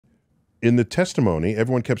in the testimony,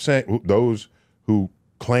 everyone kept saying, those who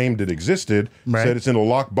claimed it existed said it's in a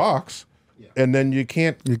locked box, and then you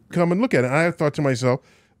can't come and look at it. And I thought to myself,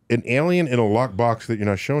 an alien in a locked box that you're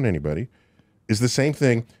not showing anybody is the same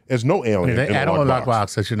thing as no alien in a locked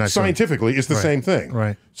box that you're not scientifically, it's the same thing.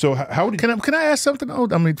 Right. So how did can I ask something? Oh,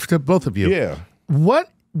 I mean, to both of you. Yeah.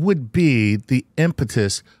 What would be the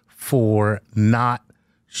impetus for not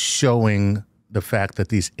showing the fact that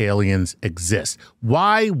these aliens exist?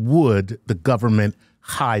 Why would the government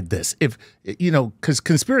hide this? If because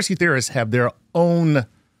conspiracy theorists have their own,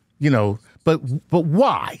 but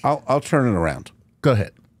why? I'll turn it around. Go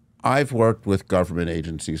ahead. I've worked with government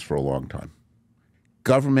agencies for a long time.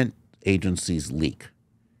 Government agencies leak.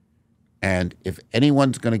 And if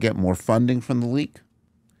anyone's going to get more funding from the leak,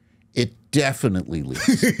 it definitely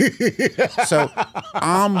leaks. So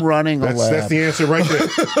I'm running a lab. That's the answer right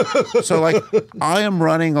there. So like I am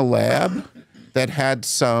running a lab that had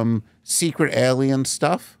some secret alien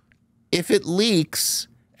stuff. If it leaks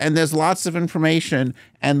and there's lots of information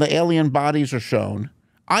and the alien bodies are shown,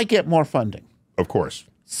 I get more funding. Of course.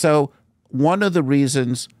 So one of the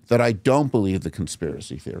reasons that I don't believe the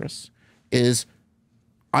conspiracy theorists is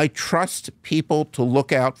I trust people to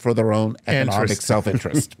look out for their own economic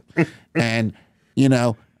self-interest. And,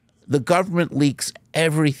 the government leaks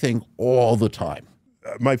everything all the time.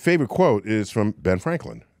 My favorite quote is from Ben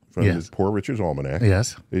Franklin, from his Poor Richard's Almanac.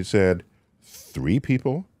 Yes. He said, 3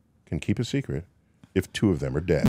 people can keep a secret if 2 of them are dead.